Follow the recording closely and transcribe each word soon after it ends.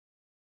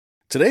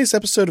Today's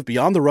episode of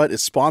Beyond the Rut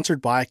is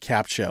sponsored by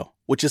CapShow,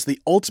 which is the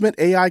ultimate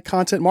AI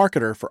content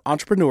marketer for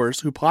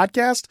entrepreneurs who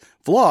podcast,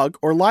 vlog,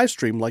 or live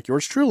stream like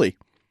yours truly.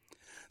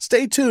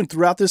 Stay tuned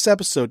throughout this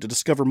episode to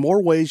discover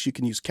more ways you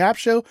can use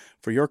CapShow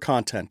for your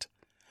content.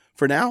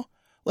 For now,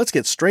 let's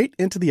get straight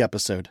into the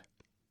episode.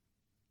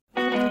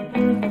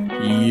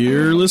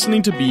 You're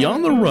listening to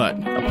Beyond the Rut,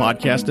 a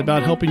podcast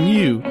about helping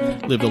you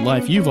live the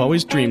life you've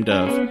always dreamed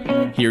of.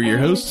 Here are your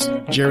hosts,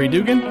 Jerry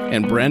Dugan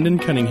and Brandon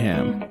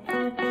Cunningham.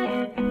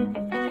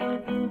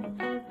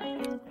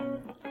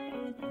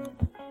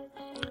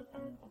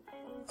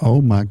 Oh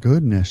my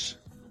goodness.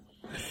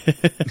 We're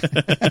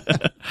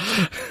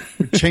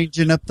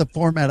changing up the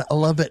format. I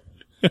love it.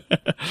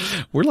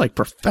 We're like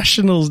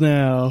professionals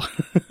now.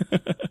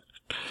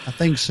 I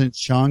think since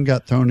Sean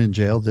got thrown in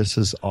jail, this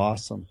is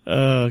awesome.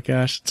 Oh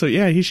gosh. So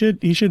yeah, he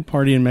should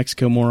party in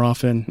Mexico more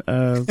often.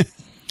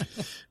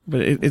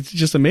 But it's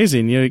just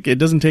amazing. You know, it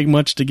doesn't take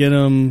much to get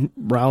him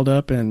riled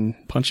up and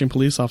punching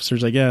police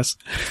officers, I guess.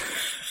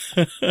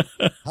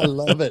 I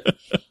love it.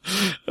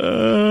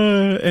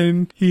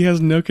 And he has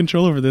no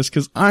control over this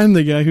because I'm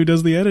the guy who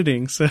does the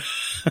editing. So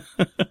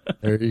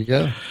there you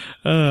go.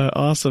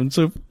 Awesome.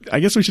 So I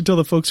guess we should tell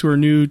the folks who are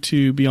new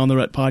to Beyond the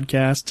Rut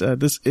podcast.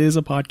 This is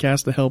a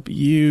podcast to help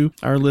you,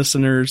 our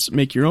listeners,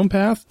 make your own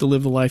path to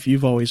live the life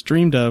you've always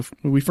dreamed of.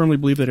 We firmly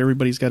believe that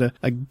everybody's got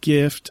a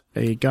gift,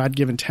 a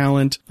God-given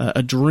talent,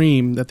 a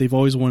dream that they've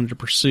always wanted to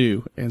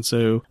pursue. And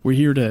so we're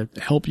here to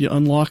help you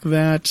unlock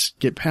that,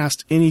 get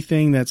past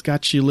anything that's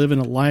got you living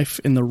a life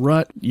in the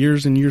rut.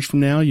 Years and years from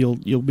now,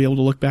 you'll be able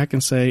to look back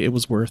and say it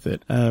was worth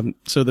it.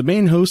 So the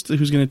main host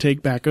who's going to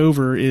take back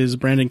over is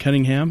Brandon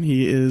Cunningham.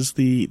 He is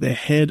the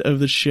head of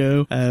the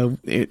show,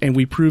 and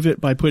we prove it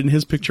by putting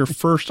his picture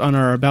first on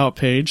our About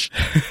page.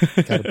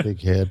 Got a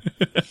big head.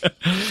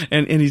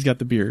 and he's got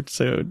the beard.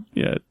 So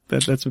yeah,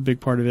 that's a big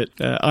part of it.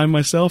 I'm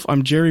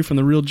Jerry from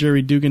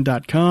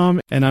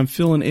therealjerrydugan.com, and I'm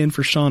filling in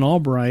for Sean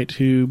Albright,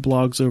 who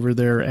blogs over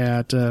there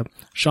at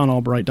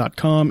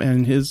seanalbright.com,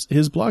 and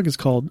his blog is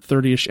called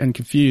 30ish and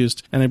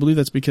Confused, and I believe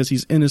that's because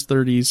he's in his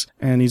 30s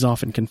and he's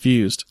often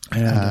confused.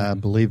 And, I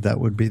believe that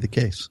would be the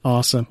case.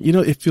 Awesome. You know,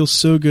 it feels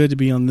so good to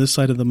be on this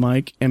side of the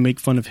mic and make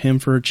fun of him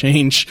for a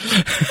change.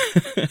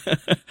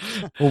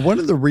 Well, one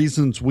of the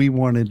reasons we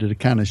wanted to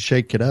kind of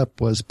shake it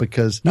up was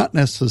because, not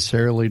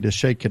necessarily to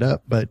shake it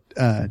up, but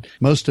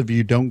most of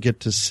you don't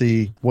get to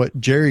see what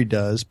Jerry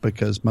does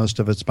because most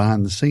of it's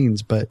behind the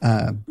scenes. But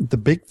the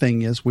big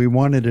thing is we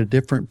wanted a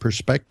different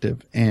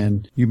perspective,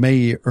 and you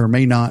may or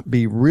may not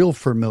be real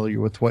familiar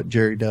with what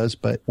Jerry does,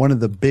 but one of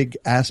the big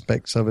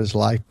aspects of his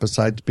life,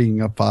 besides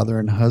being a father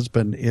and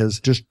husband, is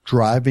just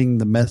driving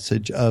the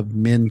message of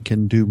men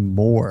can do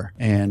more.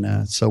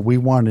 And so we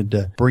wanted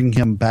to bring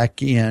him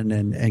back in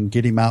and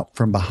get him out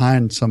from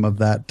behind some of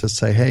that to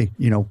say, hey,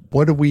 you know,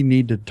 what do we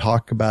need to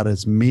talk about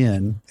as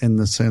men, in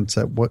the sense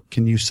that what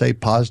can you say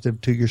positive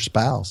to your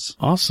spouse?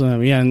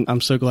 Awesome. Yeah, and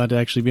I'm so glad to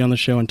actually be on the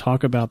show and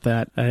talk about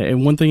that.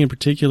 And one thing in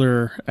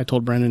particular, I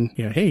told Brandon,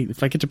 hey,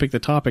 if I get to pick the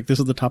topic, this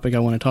is the topic I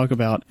want to talk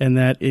about. And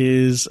that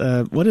is,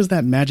 what is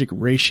that magic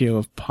ratio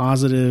of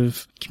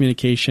positive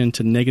communication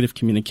to negative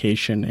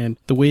communication? And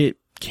the way it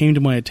came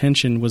to my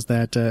attention was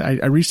that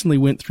I recently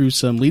went through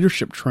some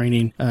leadership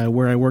training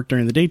where I worked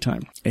during the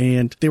daytime,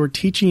 and they were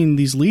teaching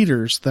these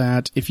leaders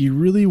that if you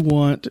really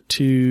want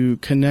to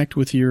connect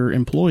with your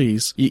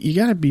employees, you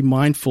got to be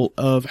mindful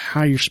of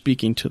how you're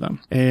speaking to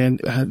them. And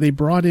they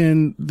brought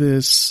in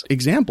this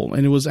example,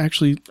 and it was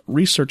actually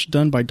research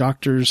done by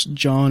doctors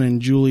John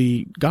and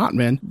Julie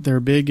Gottman. They're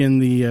big in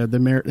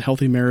the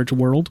healthy marriage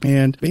world,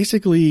 and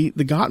basically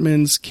the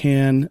Gottmans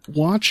can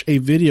watch a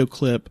video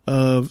clip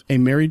of a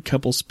married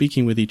couple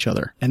speaking with each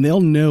other, and they'll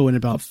know in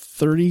about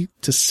 30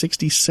 to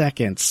 60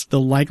 seconds the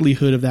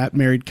likelihood of that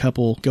married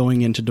couple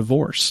going into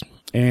divorce.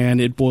 And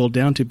it boiled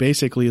down to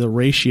basically the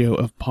ratio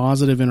of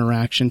positive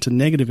interaction to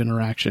negative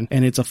interaction.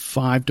 And it's a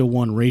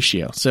 5-to-1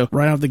 ratio. So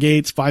right out the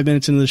gates, 5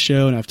 minutes into the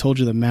show, and I've told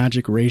you the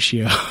magic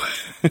ratio.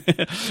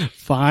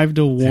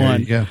 5-to-1. There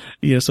you go.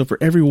 Yeah. So for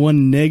every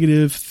one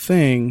negative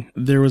thing,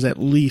 there was at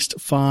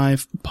least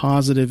 5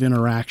 positive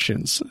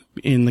interactions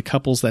in the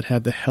couples that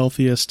had the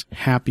healthiest,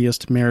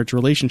 happiest marriage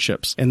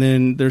relationships. And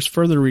then there's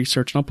further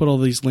research, and I'll put all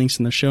these links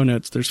in the show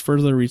notes. There's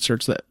further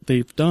research that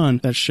they've done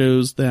that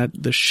shows that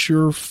the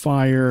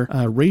surefire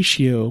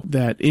ratio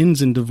that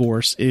ends in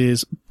divorce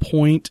is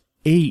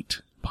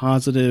 0.8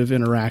 positive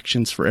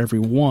interactions for every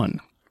one.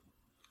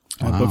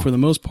 Wow. But for the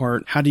most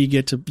part, how do you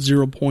get to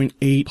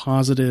 0.8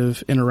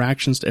 positive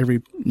interactions to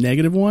every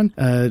negative one?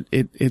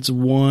 It's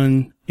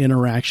one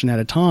interaction at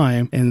a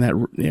time, and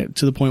that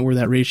to the point where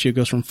that ratio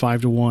goes from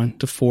 5-to-1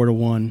 to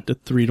 4-to-1 to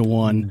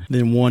 3-to-1,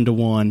 then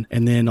 1-to-1,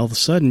 and then all of a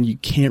sudden you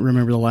can't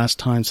remember the last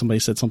time somebody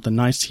said something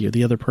nice to you.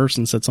 The other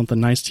person said something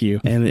nice to you,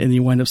 and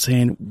you wind up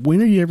saying,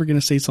 "When are you ever going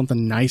to say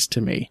something nice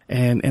to me?"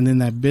 And then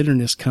that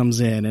bitterness comes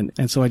in,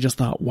 and so I just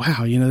thought,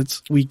 wow,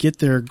 we get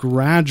there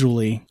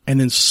gradually, and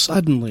then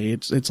suddenly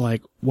it's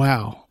like,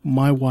 wow,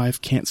 my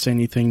wife can't say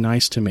anything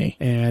nice to me.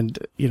 And,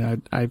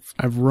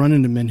 I've run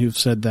into men who've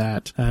said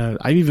that.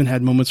 I've even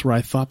had moments where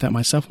I thought that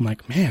myself. I'm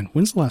like, man,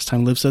 when's the last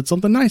time Liv said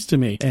something nice to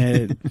me?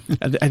 And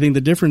I think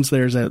the difference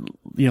there is that,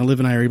 Liv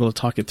and I are able to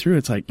talk it through.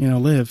 It's like,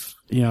 Liv,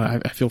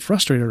 I feel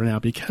frustrated right now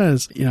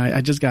because,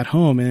 I just got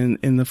home, and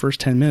in the first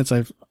 10 minutes,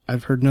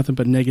 I've heard nothing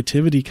but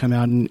negativity come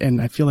out,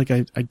 and I feel like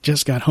I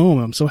just got home.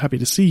 I'm so happy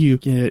to see you.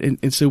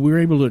 And so we were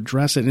able to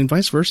address it, and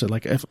vice versa.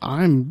 Like if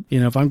I'm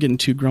getting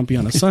too grumpy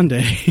on a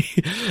Sunday,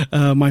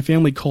 my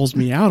family calls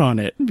me out on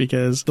it,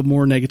 because the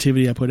more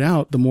negativity I put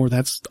out, the more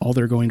that's all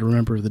they're going to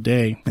remember of the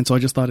day. And so I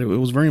just thought it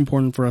was very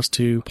important for us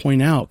to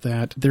point out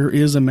that there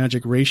is a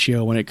magic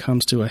ratio when it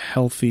comes to a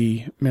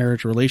healthy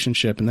marriage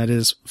relationship, and that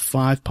is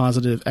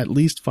at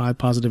least 5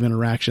 positive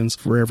interactions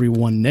for every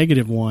 1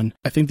 negative one.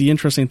 I think the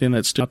interesting thing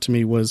that stood out to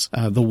me was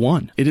the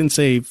 1. It didn't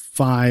say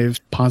 5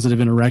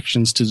 positive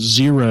interactions to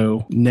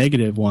 0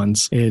 negative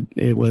ones.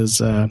 It was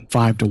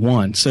 5 to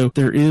 1. So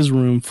there is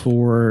room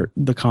for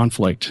the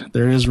conflict.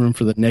 There is room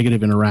for the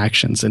negative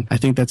interactions. And I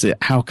think that's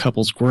how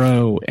couples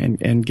grow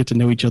and get to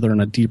know each other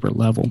on a deeper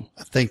level.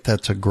 I think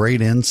that's a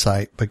great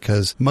insight,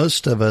 because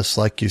most of us,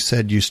 like you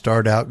said, you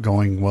start out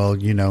going,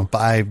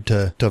 5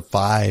 to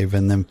 5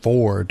 and then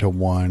 4 to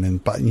 1.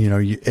 And,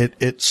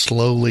 it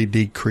slowly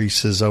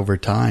decreases over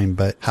time.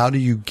 But how do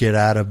you get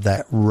out of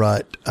that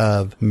rut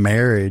of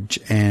marriage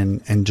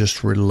and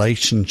just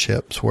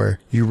relationships where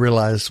you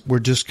realize we're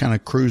just kind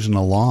of cruising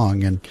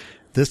along? And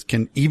this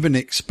can even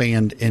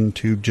expand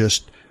into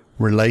just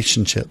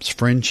relationships,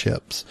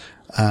 friendships,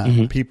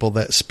 people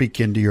that speak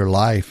into your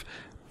life.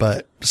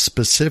 But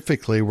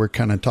specifically, we're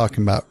kind of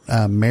talking about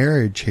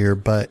marriage here,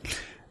 but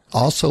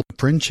also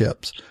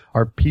friendships.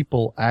 Are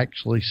people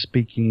actually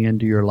speaking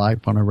into your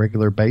life on a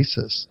regular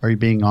basis? Are you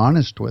being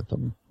honest with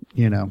them?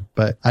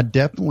 But I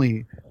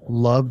definitely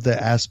love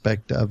the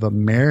aspect of a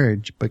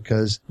marriage,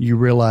 because you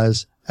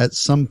realize at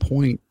some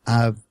point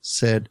I've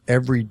said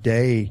every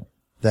day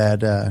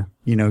that,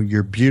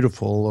 you're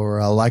beautiful,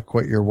 or I like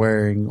what you're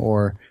wearing,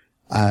 or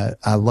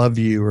I love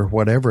you, or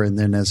whatever. And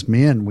then as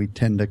men, we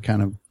tend to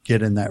kind of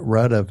get in that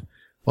rut of,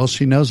 well,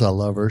 she knows I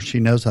love her. She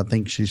knows I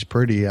think she's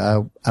pretty.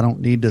 I don't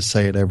need to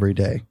say it every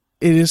day.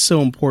 It is so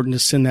important to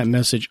send that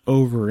message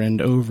over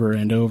and over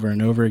and over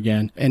and over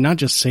again, and not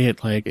just say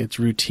it like it's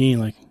routine,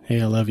 like,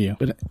 hey, I love you,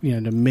 but,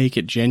 to make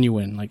it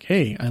genuine, like,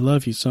 hey, I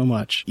love you so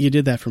much. You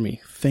did that for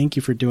me. Thank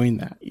you for doing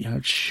that.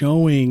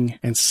 Showing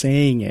and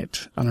saying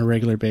it on a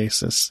regular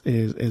basis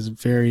is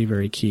very,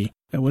 very key.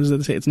 What does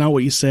it say? It's not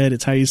what you said,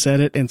 it's how you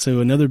said it. And so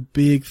another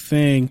big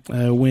thing,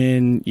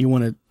 when you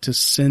want to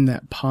send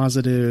that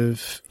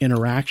positive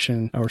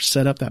interaction or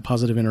set up that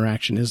positive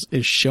interaction is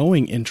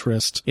showing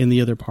interest in the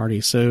other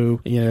party.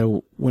 So,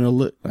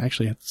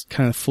 actually it's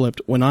kind of flipped.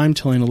 When I'm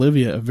telling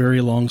Olivia a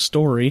very long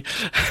story,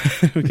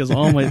 because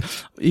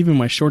even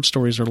my short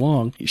stories are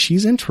long,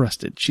 she's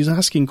interested. She's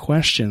asking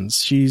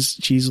questions.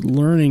 She's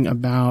learning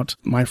about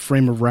my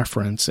frame of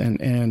reference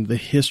and the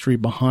history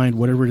behind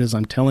whatever it is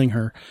I'm telling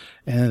her.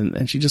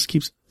 And she just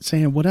keeps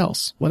saying, what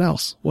else? What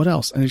else? What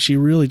else? And she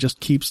really just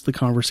keeps the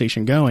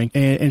conversation going,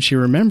 and she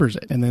remembers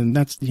it. And then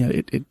that's,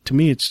 to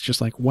me, it's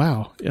just like,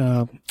 wow,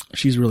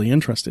 she's really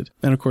interested.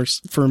 And of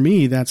course, for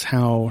me, that's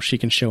how she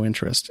can show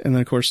interest. And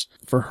then of course,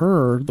 for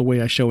her, the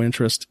way I show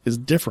interest is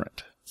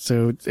different.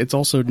 So it's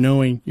also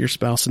knowing your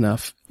spouse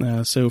enough.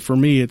 So for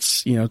me,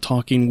 it's,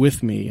 talking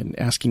with me and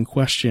asking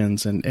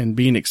questions and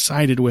being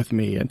excited with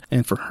me.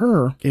 And for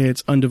her,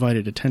 it's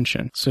undivided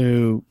attention.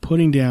 So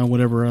putting down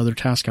whatever other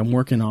task I'm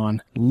working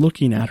on,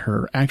 looking at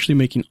her, actually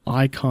making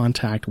eye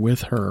contact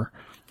with her.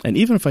 And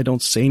even if I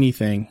don't say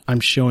anything,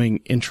 I'm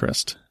showing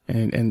interest.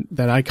 And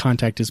that eye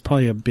contact is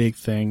probably a big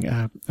thing.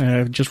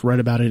 I've just read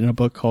about it in a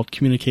book called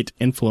Communicate to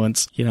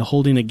Influence.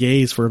 Holding a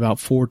gaze for about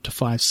 4 to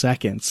 5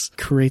 seconds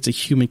creates a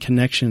human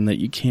connection that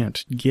you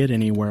can't get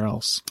anywhere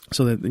else.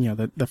 So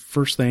that, the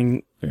first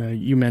thing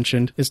you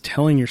mentioned is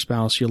telling your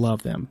spouse you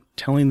love them,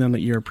 telling them that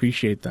you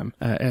appreciate them.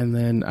 And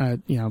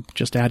then,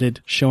 just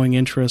added showing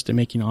interest and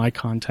making eye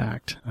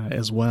contact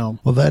as well.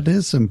 Well, that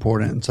is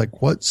important. It's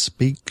like, what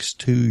speaks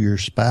to your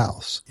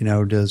spouse?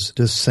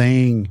 Does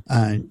saying,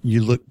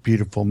 you look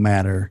beautiful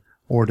matter?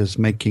 Or does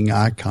making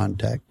eye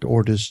contact,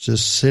 or does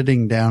just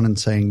sitting down and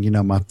saying,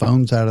 my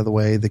phone's out of the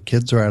way, the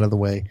kids are out of the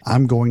way,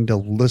 I'm going to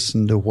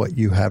listen to what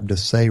you have to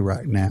say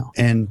right now.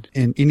 And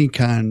in any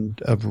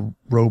kind of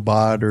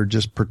robot or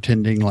just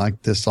pretending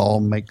like this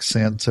all makes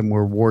sense and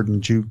we're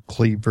Warden Jew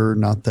Cleaver,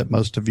 not that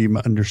most of you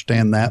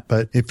understand that,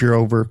 but if you're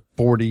over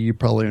 40, you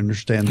probably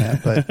understand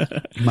that.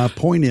 But my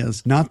point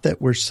is not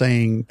that we're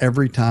saying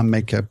every time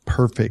make a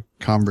perfect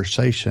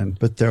conversation,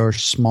 but there are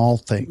small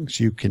things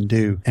you can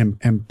do.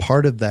 And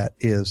part of that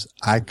is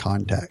eye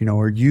contact.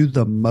 Are you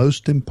the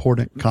most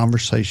important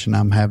conversation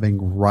I'm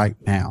having right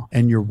now?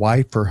 And your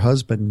wife or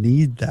husband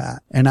need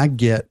that. And I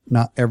get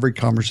not every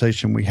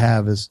conversation we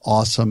have is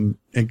awesome,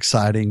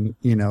 exciting,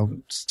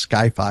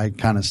 sci-fi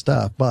kind of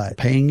stuff, but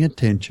paying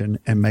attention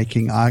and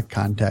making eye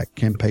contact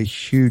can pay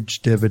huge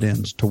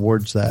dividends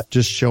towards that.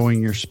 Just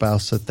showing your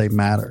spouse that they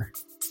matter.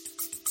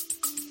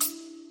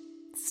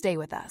 Stay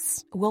with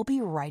us. We'll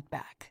be right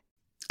back.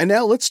 And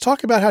now let's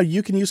talk about how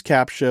you can use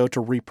Capshow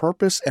to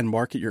repurpose and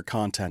market your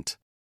content.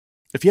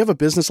 If you have a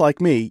business like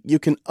me, you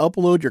can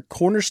upload your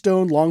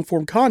cornerstone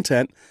long-form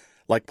content,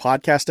 like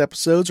podcast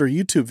episodes or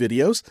YouTube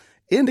videos,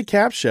 into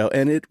Capshow,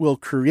 and it will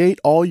create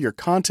all your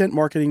content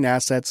marketing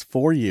assets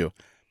for you.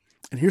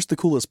 And here's the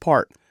coolest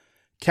part.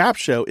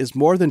 Capshow is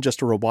more than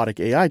just a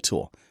robotic AI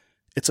tool.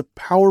 It's a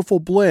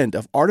powerful blend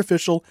of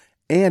artificial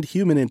and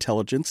human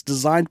intelligence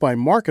designed by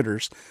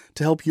marketers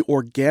to help you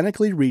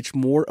organically reach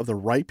more of the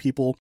right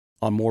people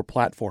on more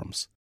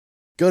platforms.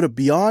 Go to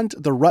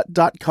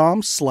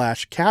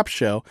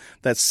beyondtherut.com/capshow,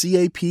 that's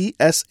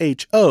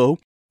CAPSHO,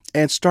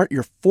 and start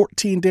your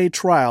 14-day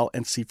trial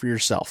and see for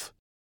yourself.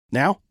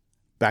 Now,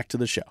 back to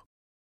the show.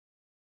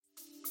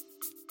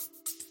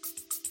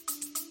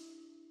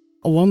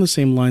 Along the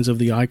same lines of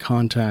the eye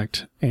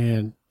contact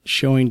and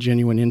showing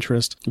genuine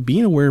interest,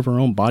 being aware of our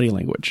own body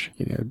language.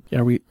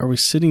 Are we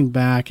sitting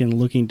back and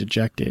looking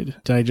dejected?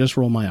 Did I just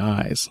roll my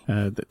eyes?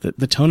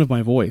 The tone of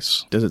my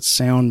voice, does it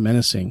sound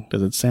menacing?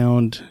 Does it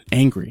sound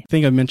angry? I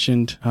think I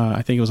mentioned,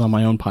 I think it was on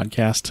my own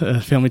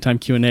podcast, Family Time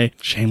Q&A,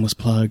 shameless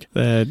plug,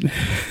 that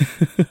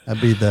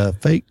that'd be the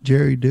fake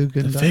Jerry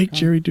Dugan. The fake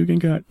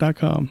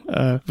JerryDugan.com.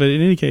 But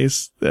in any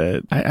case,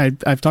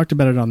 I've talked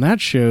about it on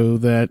that show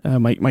that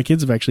my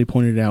kids have actually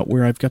pointed out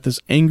where I've got this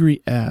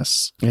angry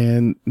S,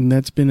 and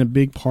that's been a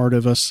big part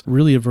of us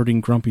really averting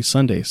grumpy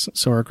Sundays.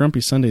 So our grumpy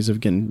Sundays have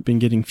been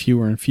getting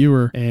fewer and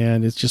fewer,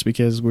 and it's just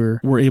because we're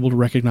able to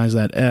recognize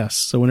that S.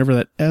 So whenever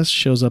that S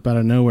shows up out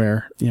of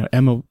nowhere,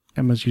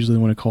 Emma's usually the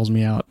one who calls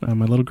me out.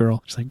 My little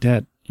girl, she's like,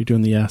 "Dad, you're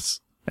doing the S,"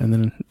 and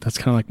then that's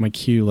kind of like my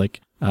cue,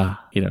 like,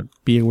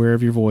 be aware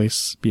of your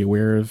voice, be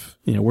aware of,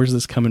 where's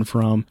this coming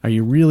from? Are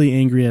you really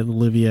angry at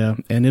Olivia?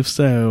 And if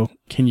so,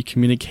 can you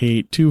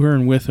communicate to her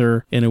and with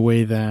her in a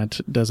way that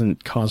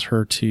doesn't cause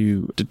her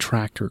to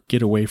detract or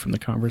get away from the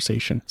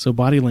conversation? So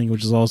body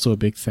language is also a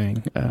big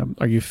thing.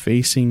 Are you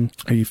facing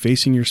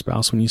your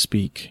spouse when you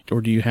speak?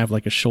 Or do you have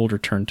like a shoulder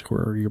turned to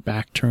her or your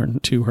back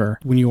turned to her?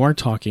 When you are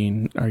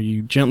talking, are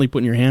you gently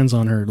putting your hands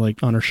on her,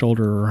 like on her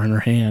shoulder or on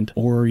her hand?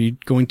 Or are you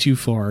going too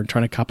far and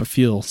trying to cop a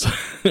feel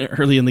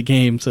early in the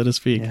game, so to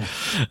speak? Yeah.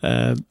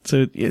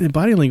 So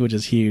body language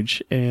is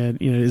huge. And,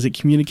 is it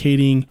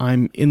communicating,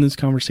 I'm in this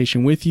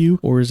conversation with you?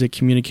 Or is it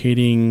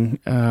communicating,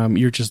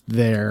 you're just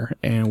there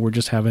and we're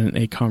just having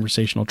a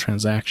conversational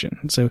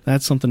transaction? So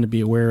that's something to be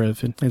aware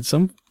of. And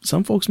some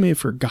folks may have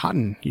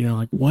forgotten,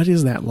 like, what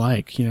is that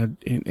like?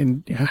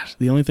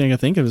 The only thing I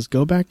think of is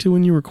go back to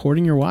when you were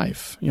courting your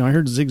wife. I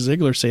heard Zig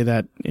Ziglar say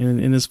that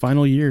in his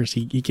final years.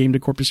 He came to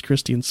Corpus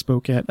Christi and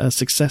spoke at a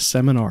success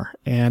seminar,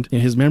 and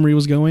his memory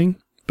was going.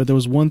 But there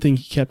was one thing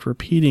he kept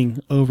repeating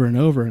over and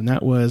over, and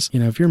that was,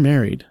 if you're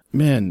married,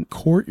 men,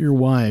 court your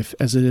wife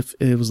as if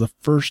it was the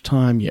first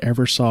time you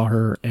ever saw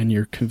her and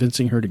you're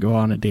convincing her to go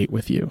on a date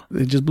with you.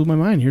 It just blew my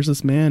mind. Here's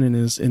this man in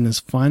his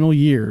final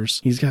years.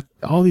 He's got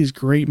all these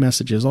great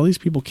messages. All these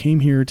people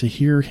came here to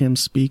hear him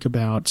speak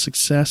about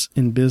success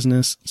in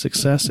business,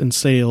 success in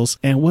sales.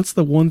 And what's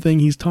the one thing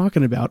he's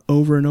talking about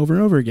over and over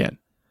and over again?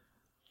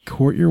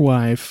 Court your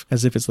wife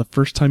as if it's the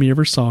first time you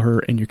ever saw her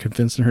and you're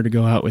convincing her to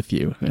go out with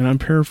you. And I'm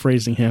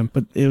paraphrasing him,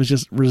 but it was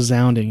just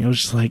resounding. It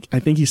was just like, I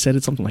think he said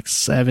it something like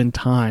 7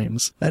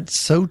 times. That's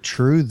so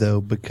true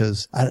though,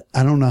 because I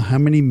don't know how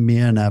many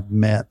men I've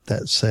met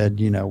that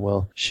said,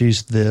 well,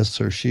 she's this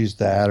or she's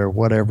that or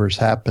whatever's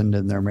happened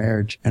in their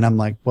marriage. And I'm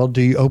like, well,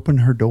 do you open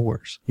her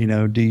doors?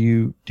 Do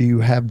you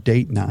have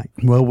date night?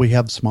 Well, we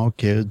have small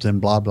kids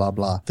and blah, blah,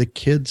 blah. The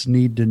kids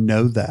need to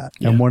know that.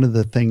 Yeah. And one of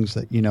the things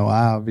that, I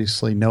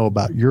obviously know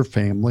about your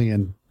family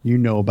and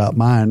about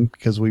mine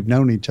because we've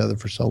known each other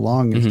for so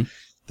long is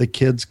the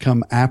kids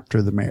come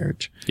after the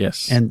marriage.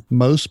 Yes. And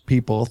most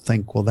people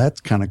think, well,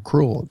 that's kind of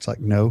cruel. It's like,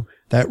 no,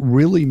 that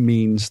really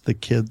means the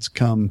kids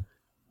come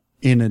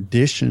in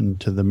addition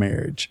to the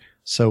marriage.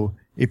 So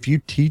if you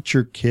teach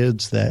your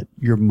kids that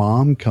your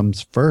mom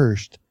comes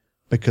first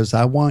because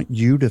I want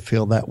you to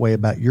feel that way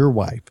about your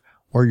wife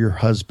or your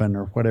husband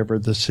or whatever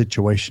the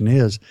situation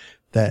is,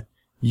 that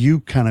you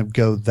kind of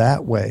go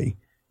that way.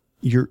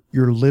 You're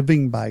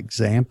living by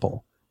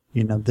example.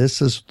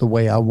 This is the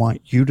way I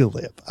want you to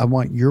live. I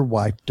want your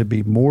wife to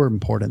be more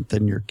important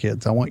than your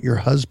kids. I want your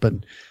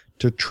husband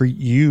to treat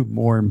you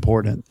more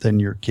important than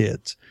your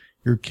kids.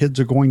 Your kids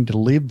are going to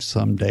live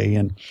someday.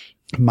 And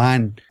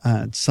mine,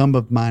 some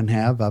of mine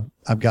have.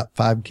 I've got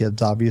 5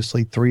 kids,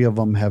 obviously. 3 of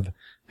them have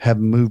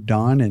moved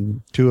on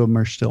and 2 of them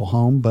are still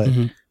home. But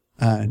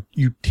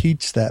you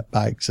teach that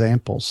by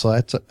example.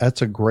 So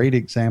that's a great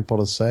example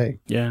to say.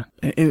 Yeah.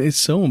 It's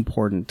so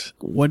important.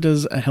 What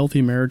does a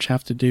healthy marriage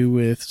have to do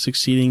with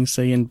succeeding,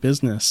 say, in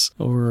business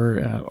or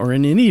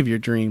in any of your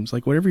dreams?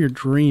 Like whatever your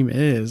dream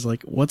is,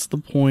 like what's the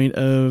point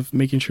of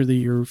making sure that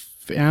your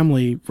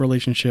family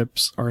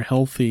relationships are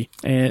healthy?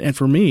 And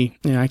for me,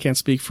 I can't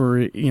speak for,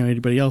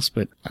 anybody else,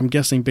 but I'm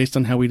guessing based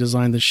on how we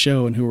designed the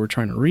show and who we're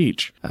trying to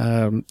reach,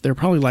 they're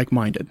probably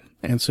like-minded.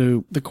 And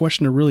so the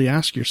question to really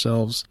ask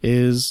yourselves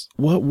is,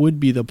 what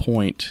would be the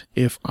point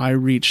if I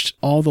reached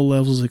all the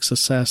levels of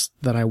success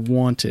that I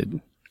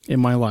wanted in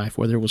my life,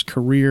 whether it was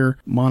career,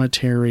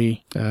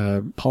 monetary,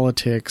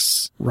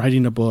 politics,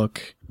 writing a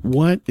book,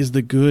 what is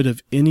the good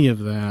of any of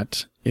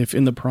that if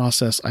in the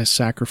process I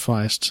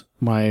sacrificed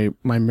my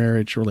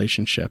marriage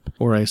relationship,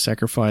 or I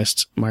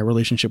sacrificed my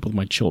relationship with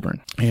my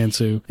children?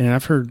 And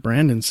I've heard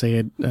Brandon say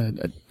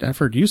it, I've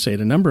heard you say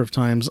it a number of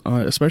times,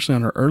 especially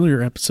on our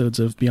earlier episodes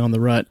of Beyond the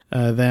Rut,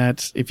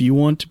 that if you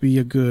want to be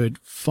a good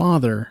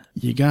father,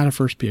 you gotta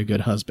first be a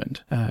good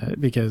husband,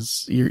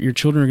 because your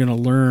children are going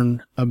to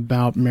learn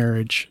about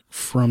marriage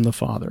from the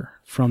father,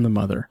 from the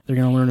mother. They're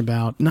going to learn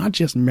about not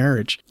just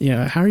marriage.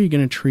 How are you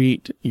going to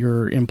treat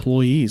your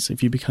employees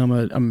if you become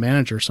a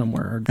manager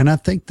somewhere? And I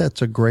think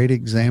that's a great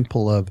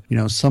example of,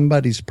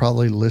 somebody's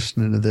probably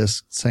listening to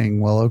this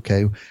saying, well,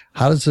 okay,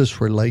 how does this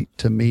relate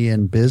to me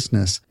in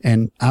business?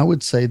 And I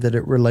would say that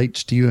it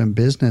relates to you in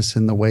business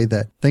in the way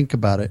that, think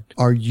about it.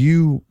 Are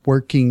you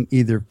working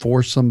either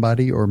for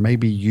somebody, or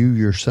maybe you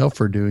yourself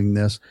are doing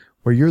this,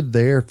 where you're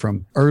there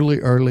from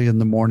early in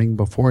the morning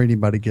before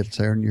anybody gets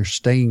there, and you're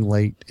staying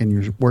late, and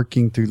you're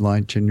working through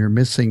lunch, and you're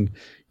missing,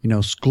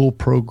 school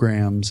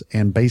programs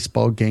and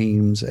baseball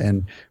games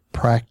and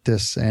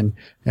practice, and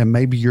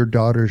maybe your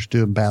daughter's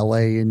doing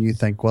ballet, and you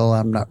think, well,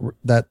 I'm not,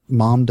 that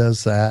mom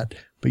does that,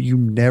 but you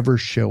never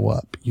show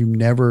up. You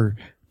never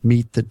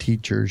meet the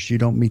teachers. You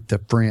don't meet the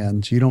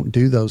friends. You don't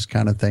do those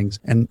kind of things.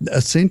 And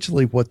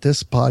essentially what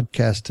this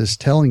podcast is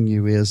telling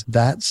you is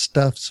that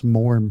stuff's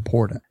more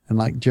important. And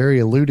like Jerry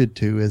alluded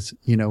to is,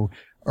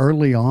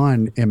 early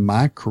on in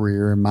my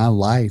career, in my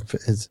life,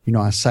 is,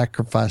 I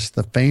sacrificed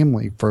the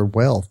family for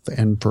wealth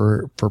and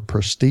for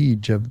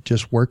prestige of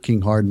just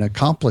working hard and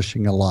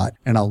accomplishing a lot.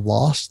 And I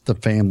lost the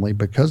family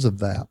because of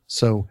that.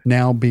 So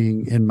now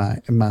being in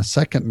my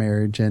second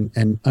marriage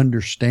and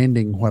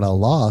understanding what I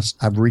lost,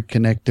 I've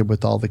reconnected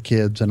with all the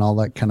kids and all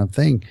that kind of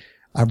thing.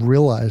 I've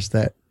realized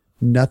that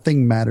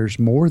nothing matters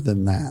more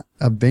than that.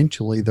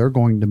 Eventually they're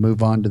going to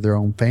move on to their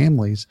own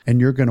families,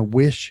 and you're going to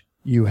wish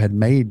you had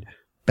made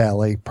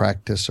ballet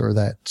practice or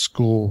that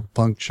school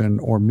function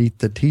or meet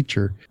the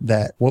teacher.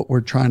 That what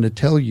we're trying to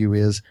tell you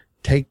is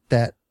take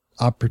that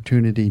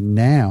opportunity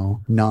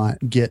now,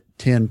 not get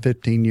 10,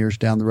 15 years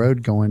down the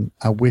road going,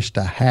 I wished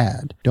I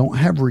had. Don't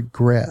have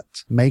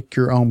regrets. Make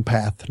your own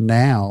path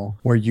now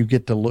where you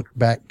get to look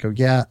back and go,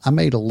 yeah, I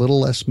made a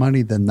little less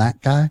money than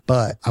that guy,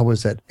 but I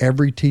was at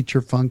every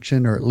teacher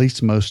function, or at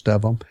least most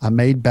of them. I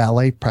made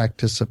ballet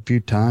practice a few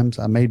times.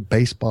 I made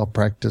baseball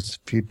practice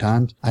a few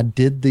times. I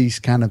did these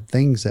kind of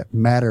things that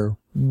matter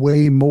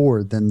way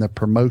more than the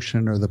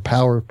promotion or the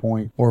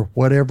PowerPoint or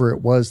whatever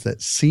it was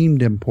that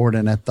seemed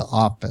important at the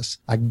office.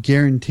 I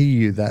guarantee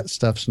you that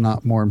stuff's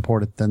not more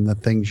important than the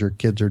things your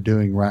kids are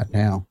doing right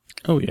now.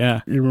 Oh,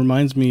 yeah. It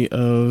reminds me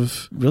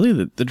of really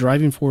the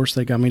driving force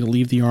that got me to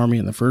leave the Army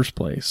in the first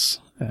place.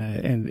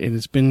 And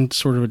it's been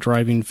sort of a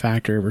driving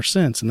factor ever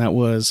since. And that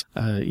was,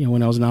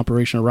 when I was in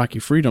Operation Iraqi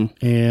Freedom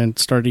and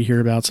started to hear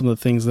about some of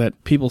the things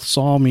that people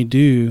saw me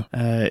do,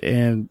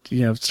 and,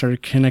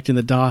 started connecting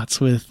the dots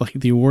with like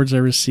the awards I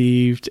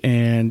received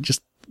and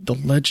just the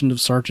legend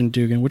of Sergeant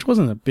Dugan, which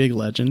wasn't a big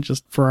legend,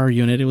 just for our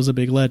unit, it was a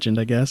big legend,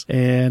 I guess.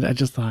 And I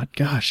just thought,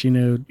 gosh,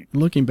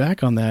 looking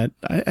back on that,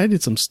 I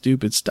did some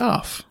stupid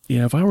stuff.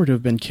 If I were to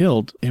have been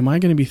killed, am I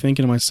going to be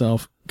thinking to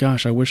myself,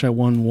 gosh, I wish I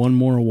won one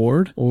more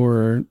award?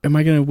 Or am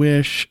I going to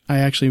wish I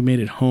actually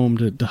made it home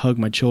to hug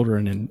my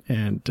children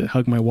and to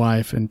hug my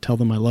wife and tell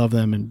them I love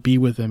them and be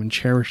with them and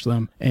cherish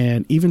them?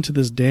 And even to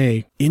this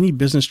day, any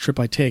business trip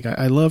I take,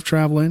 I love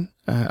traveling.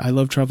 I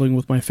love traveling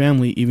with my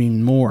family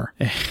even more.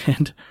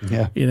 And,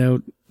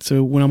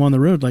 so when I'm on the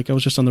road, like I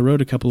was just on the road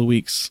a couple of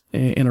weeks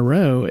in a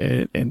row,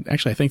 and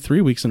actually I think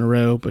 3 weeks in a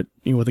row, but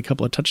with a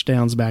couple of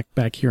touchdowns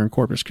back here in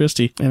Corpus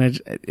Christi, and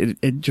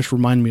it just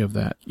reminded me of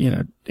that.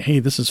 Hey,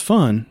 this is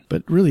fun,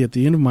 but really at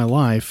the end of my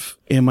life,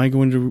 am I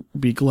going to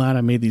be glad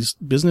I made these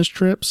business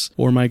trips,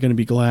 or am I going to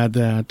be glad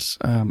that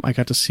I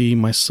got to see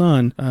my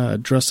son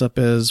dress up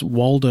as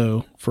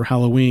Waldo for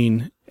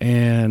Halloween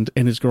and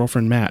his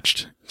girlfriend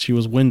matched? She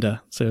was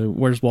Winda. So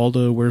where's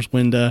Waldo? Where's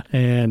Winda?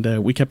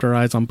 And we kept our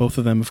eyes on both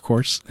of them, of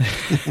course,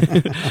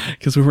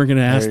 because we weren't going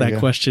to ask that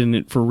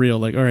question for real.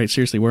 Like, all right,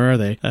 seriously, where are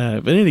they?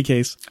 But in any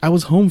case, I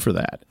was home for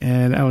that.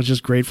 And I was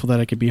just grateful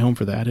that I could be home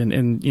for that.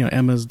 And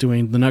Emma's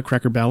doing the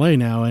Nutcracker Ballet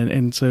now.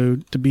 And so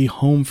to be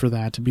home for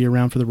that, to be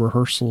around for the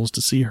rehearsals,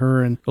 to see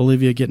her and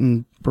Olivia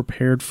getting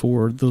prepared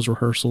for those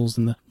rehearsals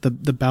and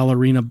the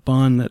ballerina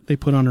bun that they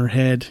put on her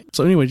head.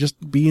 So anyway,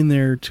 just being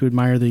there to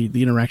admire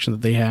the interaction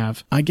that they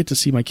have. I get to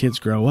see my kids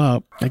grow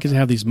up. I get to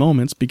have these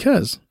moments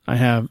because I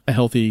have a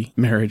healthy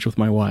marriage with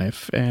my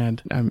wife,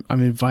 and I'm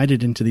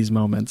invited into these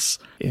moments,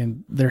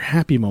 and they're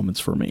happy moments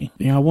for me.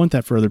 I want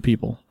that for other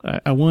people.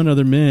 I want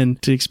other men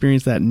to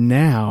experience that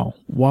now,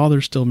 while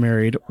they're still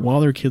married, while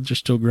their kids are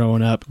still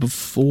growing up,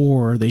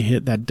 before they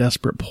hit that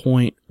desperate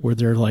point where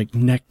they're like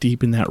neck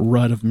deep in that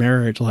rut of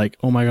marriage, like,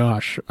 oh my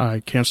gosh, I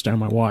can't stand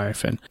my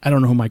wife, and I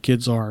don't know who my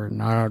kids are,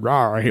 and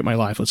I hate my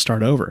life, let's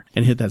start over,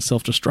 and hit that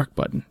self-destruct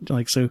button.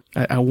 Like, so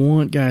I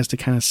want guys to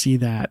kind of see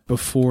that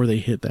before they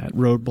hit that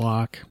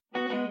roadblock.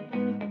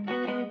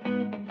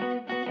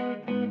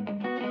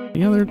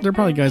 there are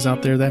probably guys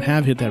out there that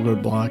have hit that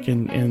roadblock,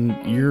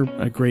 and you're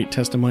a great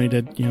testimony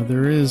that,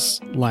 there is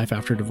life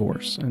after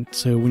divorce. And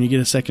so when you get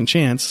a second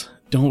chance,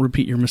 don't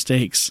repeat your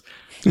mistakes.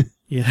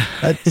 Yeah.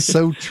 That's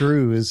so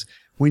true. Is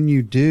when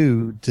you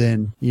do,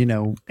 then,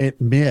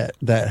 admit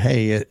that,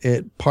 hey,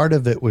 it part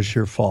of it was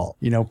your fault.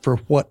 For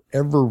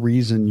whatever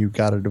reason you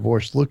got a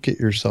divorce, look at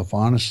yourself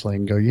honestly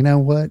and go, you know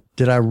what?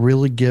 Did I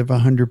really give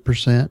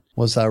 100%?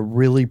 Was I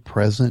really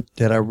present?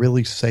 Did I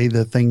really say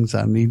the things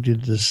I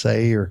needed to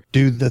say or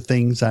do the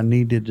things I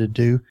needed to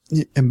do?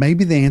 And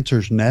maybe the answer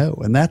is no,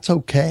 and that's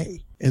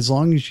okay. As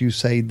long as you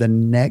say the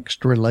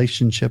next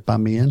relationship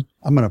I'm in,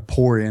 I'm going to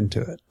pour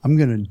into it. I'm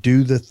going to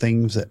do the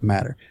things that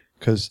matter.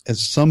 Because as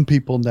some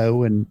people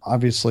know, and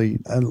obviously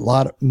a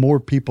lot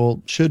more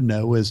people should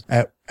know, is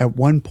at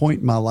one point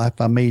in my life,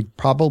 I made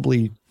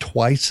probably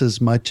twice as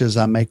much as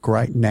I make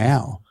right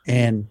now.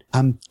 And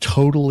I'm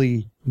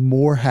totally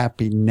more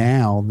happy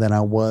now than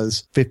I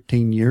was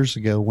 15 years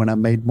ago when I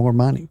made more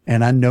money.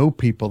 And I know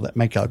people that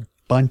make a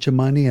bunch of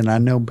money, and I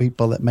know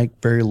people that make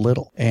very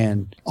little.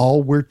 And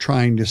all we're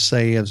trying to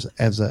say as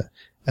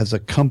a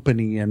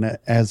company and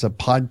as a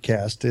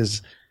podcast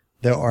is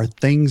there are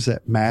things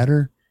that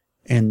matter.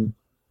 And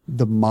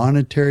the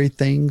monetary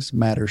things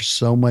matter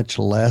so much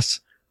less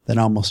than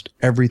almost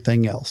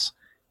everything else.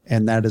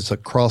 And that is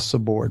across the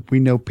board. We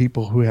know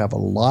people who have a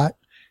lot.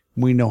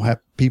 We know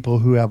people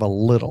who have a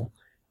little.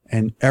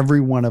 And every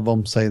one of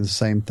them say the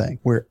same thing.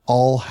 We're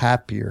all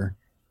happier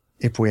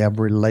if we have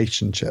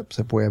relationships,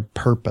 if we have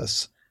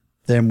purpose,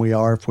 than we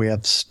are if we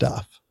have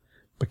stuff.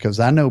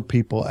 Because I know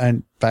people, and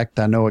in fact,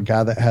 I know a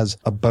guy that has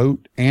a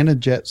boat and a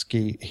jet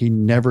ski he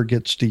never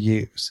gets to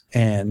use.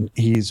 And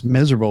he's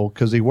miserable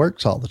because he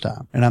works all the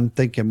time. And I'm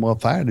thinking, well,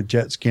 if I had a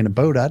jet ski and a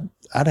boat,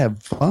 I'd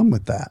have fun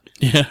with that.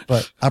 Yeah.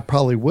 But I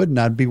probably wouldn't.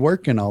 I'd be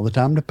working all the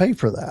time to pay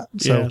for that.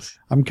 So yes.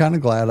 I'm kind of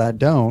glad I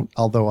don't,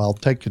 although I'll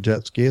take a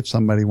jet ski. If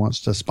somebody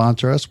wants to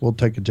sponsor us, we'll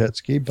take a jet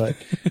ski. But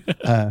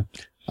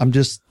I'm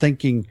just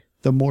thinking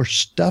the more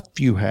stuff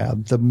you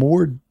have, the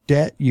more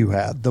debt you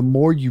have, the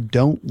more you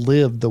don't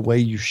live the way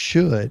you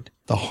should,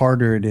 the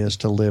harder it is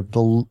to live,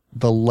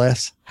 the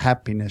less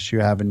happiness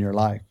you have in your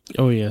life.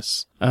 Oh,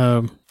 yes.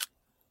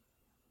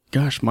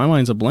 Gosh, my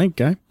mind's a blank,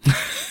 guy.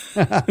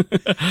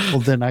 Well,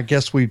 then I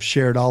guess we've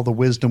shared all the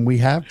wisdom we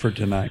have for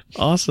tonight.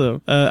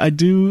 Awesome. I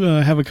do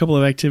have a couple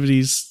of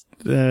activities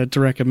to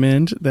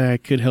recommend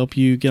that could help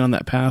you get on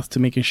that path to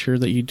making sure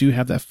that you do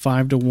have that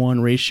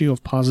 5-to-1 ratio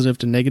of positive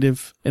to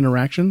negative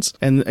interactions.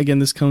 And again,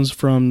 this comes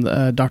from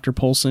Dr.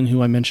 Polson,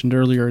 who I mentioned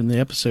earlier in the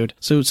episode.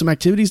 So some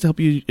activities to help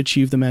you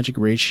achieve the magic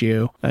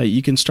ratio.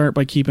 You can start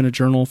by keeping a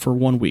journal for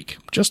 1 week,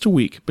 just a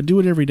week, but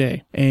do it every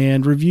day,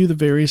 and review the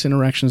various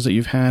interactions that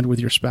you've had with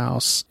your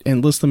spouse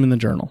and list them in the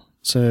journal.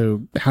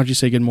 So how'd you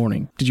say good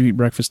morning? Did you eat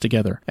breakfast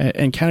together?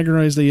 And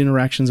categorize the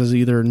interactions as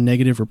either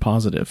negative or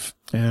positive.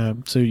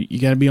 So you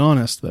got to be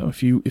honest, though.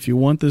 If you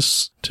want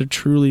this to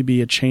truly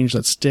be a change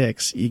that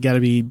sticks, you got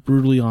to be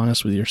brutally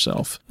honest with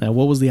yourself.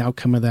 What was the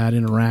outcome of that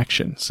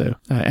interaction? So,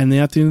 and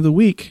then at the end of the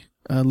week,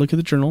 look at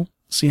the journal,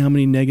 see how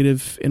many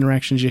negative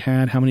interactions you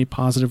had, how many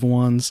positive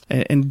ones,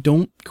 and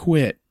don't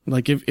quit.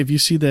 Like if you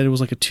see that it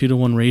was like a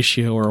 2-to-1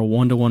 ratio or a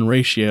 1-to-1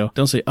 ratio,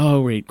 don't say,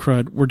 oh, wait,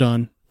 crud, we're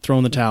done. Throw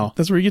in the towel.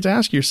 That's where you get to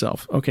ask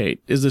yourself, okay,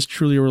 is this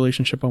truly a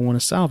relationship I want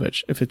to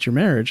salvage? If it's your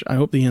marriage, I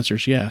hope the answer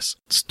is yes.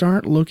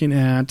 Start looking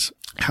at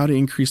how to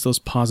increase those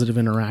positive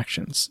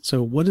interactions.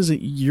 So what is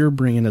it you're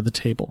bringing to the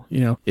table?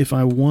 If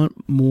I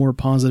want more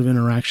positive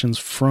interactions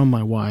from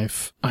my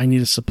wife, I need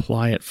to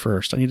supply it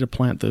first. I need to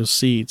plant those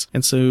seeds.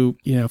 And so,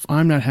 if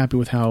I'm not happy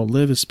with how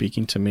Liv is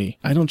speaking to me,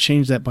 I don't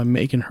change that by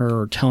making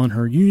her or telling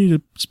her, you need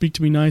to speak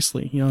to me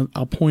nicely.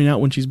 I'll point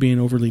out when she's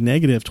being overly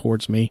negative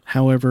towards me.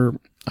 However,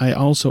 I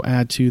also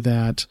add to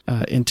that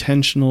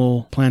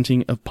intentional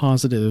planting of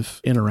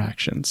positive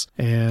interactions.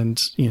 And,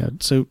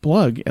 so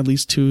plug at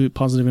least 2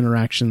 positive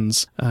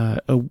interactions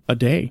a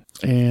day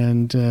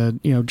and,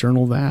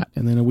 journal that.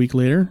 And then a week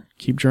later,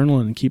 keep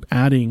journaling and keep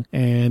adding.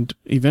 And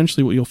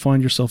eventually what you'll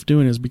find yourself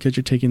doing is because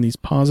you're taking these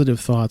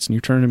positive thoughts and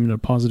you're turning them into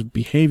positive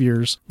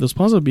behaviors, those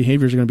positive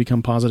behaviors are going to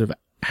become positive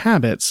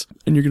habits.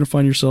 And you're going to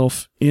find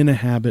yourself in a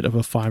habit of a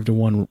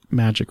 5-to-1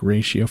 magic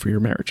ratio for your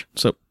marriage.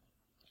 So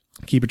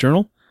keep a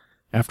journal.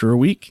 After a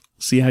week,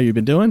 see how you've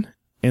been doing,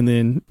 and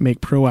then make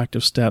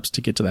proactive steps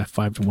to get to that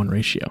 5-to-1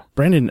 ratio.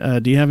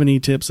 Brandon, do you have any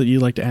tips that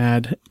you'd like to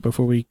add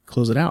before we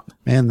close it out?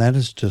 Man, that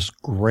is just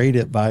great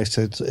advice.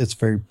 It's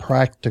very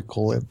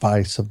practical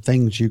advice of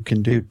things you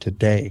can do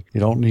today. You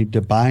don't need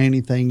to buy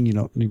anything. You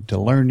don't need to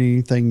learn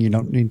anything. You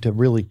don't need to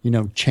really,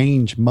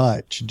 change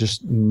much,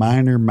 just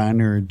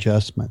minor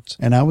adjustments.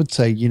 And I would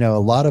say, a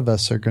lot of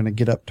us are going to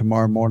get up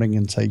tomorrow morning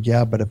and say,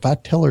 yeah, but if I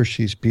tell her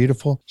she's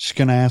beautiful, she's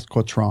going to ask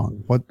what's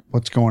wrong,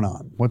 what's going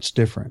on, what's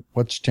different,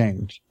 what's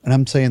changed. And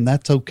I'm saying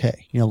that's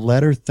okay.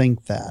 Let her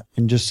think that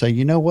and just say,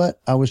 you know what?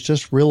 I was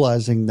just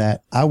realizing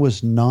that I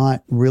was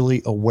not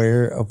really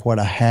aware of what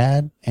I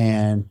had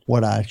and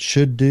what I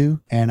should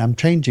do. And I'm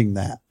changing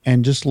that,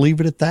 and just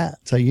leave it at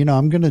that. Say,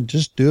 I'm going to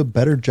just do a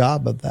better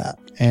job of that.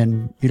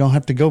 And you don't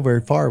have to go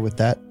very far with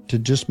that to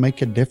just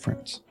make a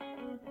difference.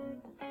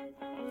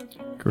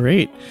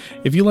 Great.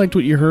 If you liked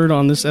what you heard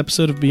on this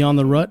episode of Beyond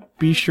the Rut,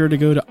 be sure to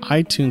go to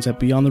iTunes at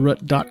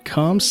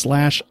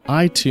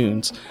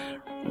beyondtherut.com/iTunes.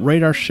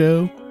 Rate our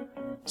show,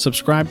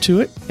 subscribe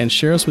to it, and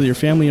share us with your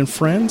family and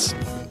friends.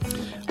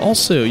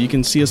 Also, you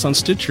can see us on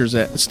Stitcher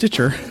at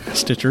Stitcher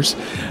at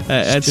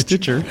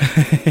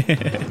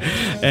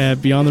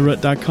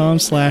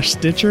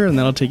beyondtherut.com/Stitcher, and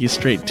that'll take you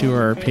straight to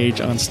our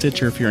page on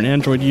Stitcher if you're an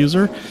Android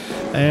user.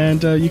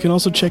 And you can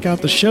also check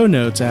out the show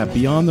notes at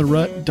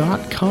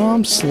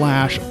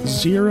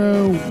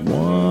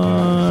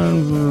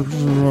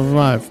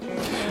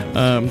beyondtherut.com/015.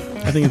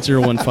 I think it's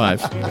 015.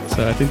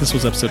 So I think this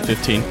was episode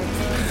 15.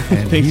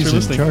 And Thanks he's for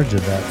listening. in charge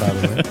of that, by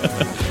the way.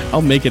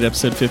 I'll make it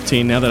episode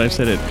 15 now that I've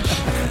said it.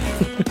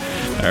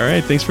 All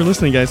right. Thanks for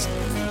listening, guys.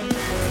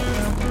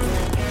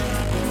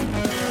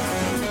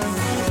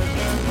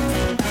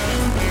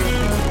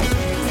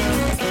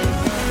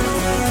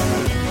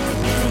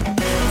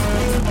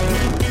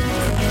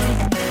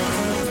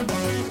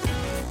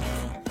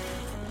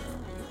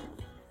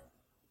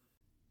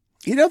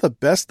 You know, the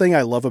best thing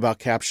I love about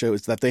Capsho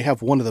is that they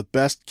have one of the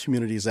best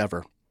communities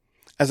ever.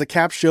 As a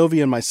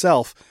Capshovian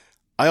myself,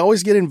 I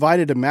always get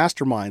invited to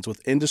masterminds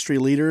with industry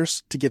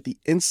leaders to get the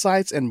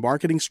insights and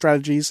marketing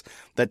strategies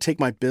that take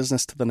my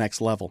business to the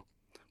next level.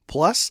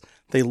 Plus,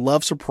 they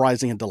love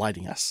surprising and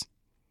delighting us.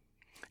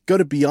 Go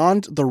to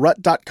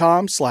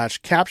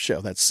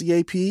beyondtherut.com/capshow, that's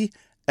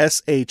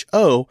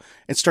CAPSHO,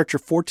 and start your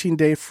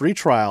 14-day free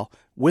trial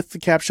with the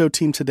Capsho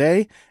team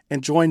today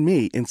and join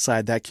me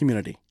inside that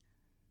community.